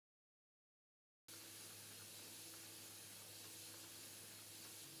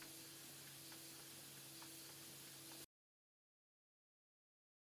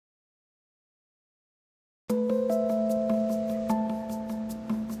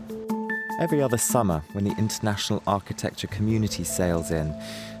Every other summer, when the international architecture community sails in,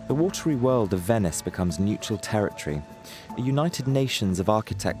 the watery world of Venice becomes neutral territory, a united nations of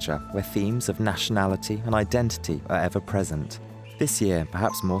architecture where themes of nationality and identity are ever present. This year,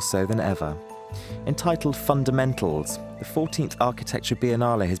 perhaps more so than ever. Entitled Fundamentals, the 14th Architecture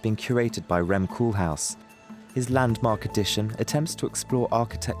Biennale has been curated by Rem Koolhaas. His landmark edition attempts to explore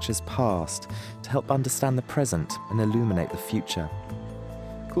architecture's past to help understand the present and illuminate the future.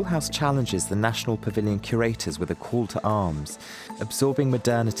 Koolhaas challenges the National Pavilion curators with a call to arms, absorbing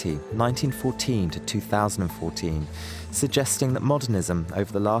modernity 1914 to 2014, suggesting that modernism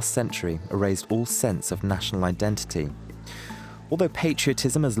over the last century erased all sense of national identity. Although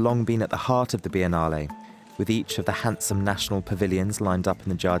patriotism has long been at the heart of the Biennale, with each of the handsome national pavilions lined up in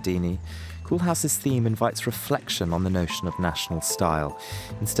the Giardini, Koolhaas's theme invites reflection on the notion of national style,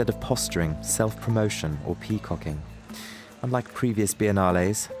 instead of posturing, self-promotion or peacocking. Unlike previous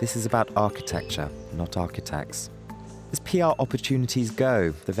biennales, this is about architecture, not architects. As PR opportunities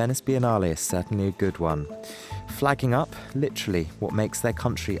go, the Venice Biennale is certainly a good one. Flagging up, literally, what makes their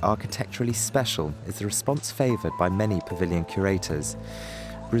country architecturally special is the response favoured by many pavilion curators.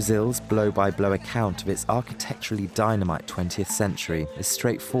 Brazil's blow-by-blow account of its architecturally dynamite 20th century is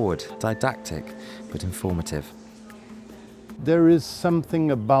straightforward, didactic, but informative. There is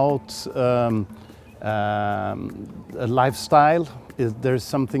something about a lifestyle, there's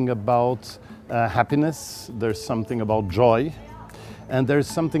something about happiness, there's something about joy, and there's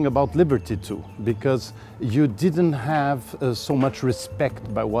something about liberty too, because you didn't have so much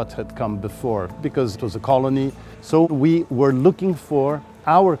respect by what had come before, because it was a colony. So we were looking for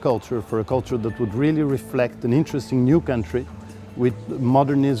our culture, for a culture that would really reflect an interesting new country with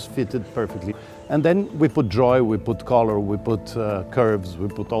modernism fitted perfectly. And then we put joy, we put color, we put curves, we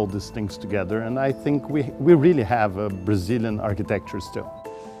put all these things together. And I think we really have a Brazilian architecture still.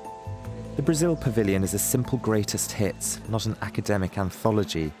 The Brazil Pavilion is a simple greatest hits, not an academic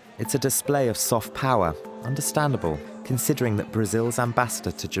anthology. It's a display of soft power, understandable, considering that Brazil's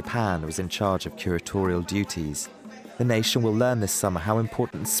ambassador to Japan was in charge of curatorial duties. The nation will learn this summer how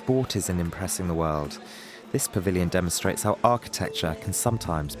important sport is in impressing the world. This pavilion demonstrates how architecture can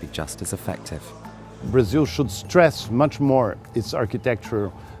sometimes be just as effective. Brazil should stress much more its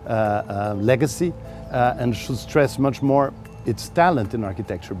architectural legacy and should stress much more its talent in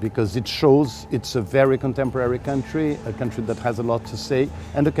architecture, because it shows it's a very contemporary country, a country that has a lot to say,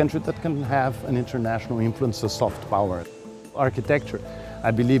 and a country that can have an international influence, a soft power. Architecture,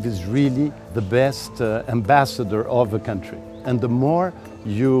 I believe, is really the best ambassador of a country. And the more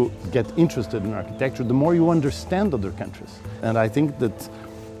you get interested in architecture, the more you understand other countries. And I think that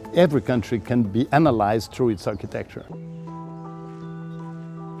every country can be analyzed through its architecture.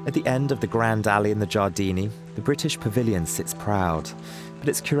 At the end of the Grand Alley in the Giardini, the British Pavilion sits proud. But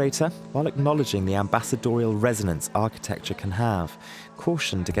its curator, while acknowledging the ambassadorial resonance architecture can have,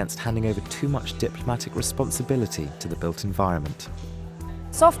 cautioned against handing over too much diplomatic responsibility to the built environment.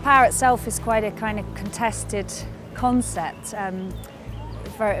 Soft power itself is quite a kind of contested concept,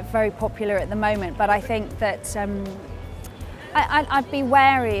 very popular at the moment, but I think that I'd be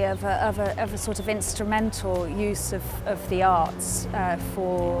wary of a sort of instrumental use of the arts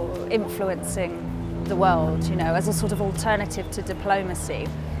for influencing the world, you know, as a sort of alternative to diplomacy.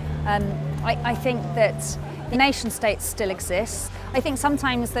 I think that the nation states still exist. I think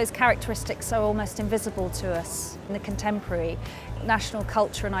sometimes those characteristics are almost invisible to us in the contemporary national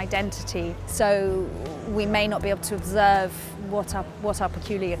culture and identity, so we may not be able to observe what our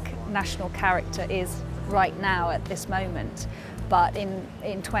peculiar national character is right now at this moment. But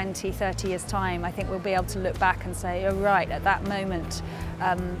in 20, 30 years' time, I think we'll be able to look back and say, oh right, at that moment,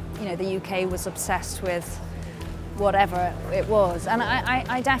 you know, the UK was obsessed with whatever it was. And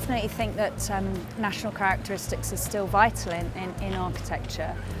I definitely think that national characteristics is still vital in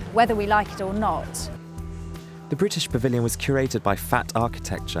architecture, whether we like it or not. The British Pavilion was curated by Fat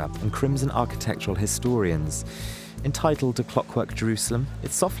Architecture and Crimson architectural historians. Entitled A Clockwork Jerusalem,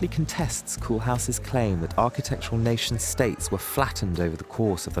 it softly contests Koolhaas's claim that architectural nation-states were flattened over the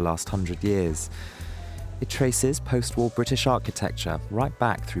course of the last 100 years. It traces post-war British architecture right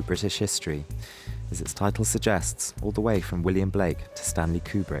back through British history, as its title suggests, all the way from William Blake to Stanley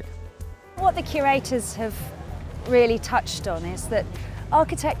Kubrick. What the curators have really touched on is that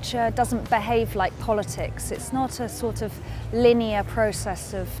architecture doesn't behave like politics. It's not a sort of linear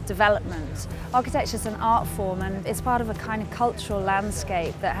process of development. Architecture is an art form and it's part of a kind of cultural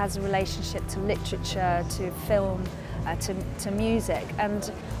landscape that has a relationship to literature, to film, to music.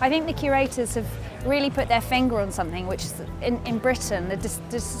 And I think the curators have really put their finger on something which is in Britain, the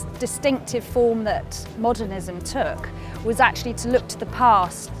distinctive form that modernism took was actually to look to the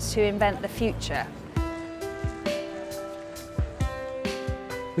past to invent the future.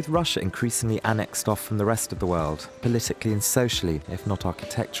 With Russia increasingly annexed off from the rest of the world, politically and socially, if not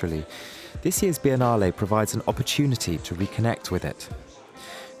architecturally, this year's Biennale provides an opportunity to reconnect with it.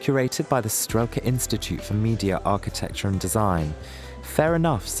 Curated by the Strelka Institute for Media, Architecture and Design, Fair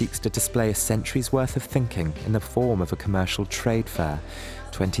Enough seeks to display a century's worth of thinking in the form of a commercial trade fair,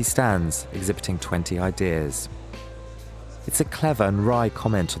 20 stands exhibiting 20 ideas. It's a clever and wry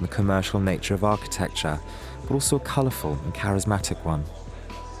comment on the commercial nature of architecture, but also a colourful and charismatic one.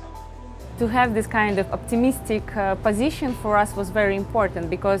 To have this kind of optimistic position for us was very important,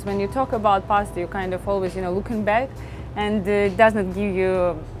 because when you talk about past, you kind of always, looking back, and it does not give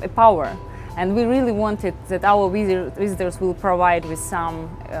you a power. And we really wanted that our visitors will provide with some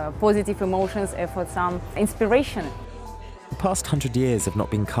positive emotions and for some inspiration. The past 100 years have not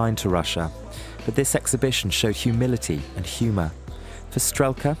been kind to Russia, but this exhibition showed humility and humour. For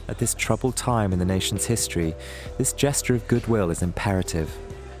Strelka, at this troubled time in the nation's history, this gesture of goodwill is imperative.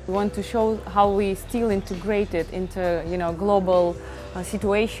 We want to show how we still integrated into global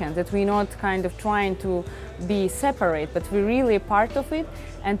situation, that we're not kind of trying to be separate, but we're really a part of it,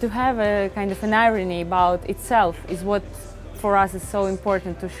 and to have a kind of an irony about itself is what for us is so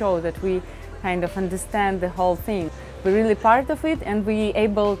important to show, that we kind of understand the whole thing. We're really part of it, and we're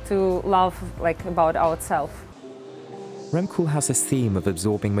able to laugh about ourselves. Rem Koolhaas's theme of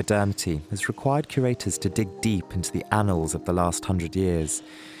absorbing modernity has required curators to dig deep into the annals of the last 100 years.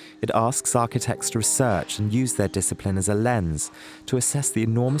 It asks architects to research and use their discipline as a lens to assess the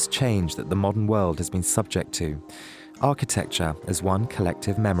enormous change that the modern world has been subject to. Architecture as one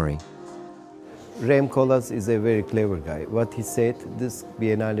collective memory. Rem Koolhaas is a very clever guy. What he said, this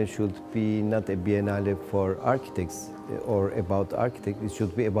Biennale should be not a Biennale for architects or about architects, it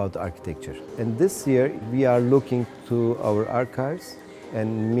should be about architecture. And this year we are looking to our archives,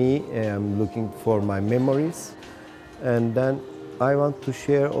 and me, I'm looking for my memories, and then I want to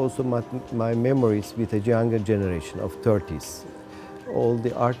share also my memories with a younger generation of 30s. All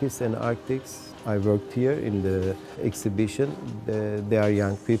the artists and architects I worked here in the exhibition, they are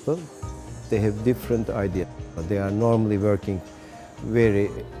young people. They have different ideas. They are normally working very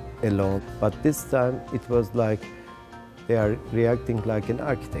alone, but this time it was like they are reacting like an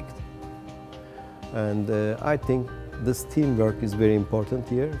architect. And I think this teamwork is very important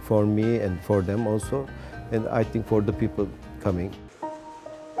here for me and for them also, and I think for the people coming.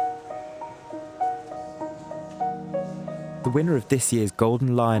 The winner of this year's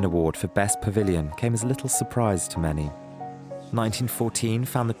Golden Lion Award for Best Pavilion came as a little surprise to many. 1914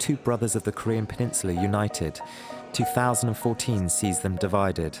 found the two brothers of the Korean Peninsula united. 2014 sees them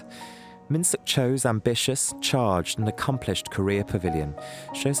divided. Min Suk Cho's ambitious, charged and accomplished Korea Pavilion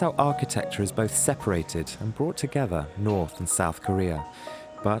shows how architecture is both separated and brought together North and South Korea.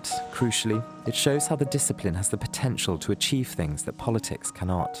 But, crucially, it shows how the discipline has the potential to achieve things that politics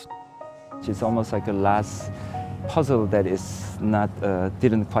cannot. It's almost like a last puzzle that is not,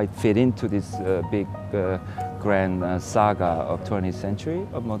 didn't quite fit into this big grand saga of 20th century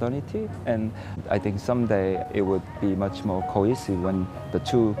of modernity. And I think someday it would be much more cohesive when the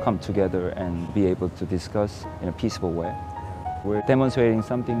two come together and be able to discuss in a peaceful way. We're demonstrating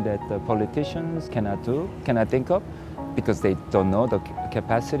something that the politicians cannot do, cannot think of, because they don't know the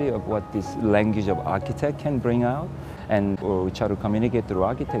capacity of what this language of architect can bring out, and we try to communicate through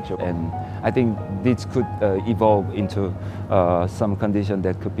architecture. And I think this could evolve into some condition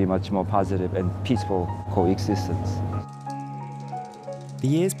that could be much more positive and peaceful coexistence. The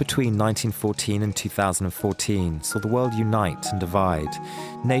years between 1914 and 2014 saw the world unite and divide,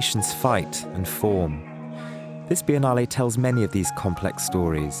 nations fight and form. This Biennale tells many of these complex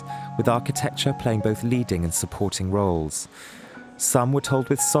stories, with architecture playing both leading and supporting roles. Some were told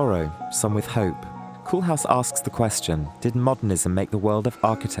with sorrow, some with hope. Koolhaas asks the question, did modernism make the world of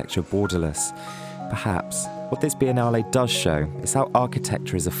architecture borderless? Perhaps. What this Biennale does show is how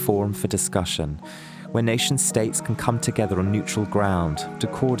architecture is a forum for discussion, where nation-states can come together on neutral ground to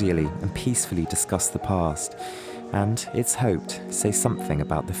cordially and peacefully discuss the past, and, it's hoped, say something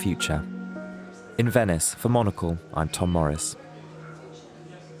about the future. In Venice, for Monocle, I'm Tom Morris.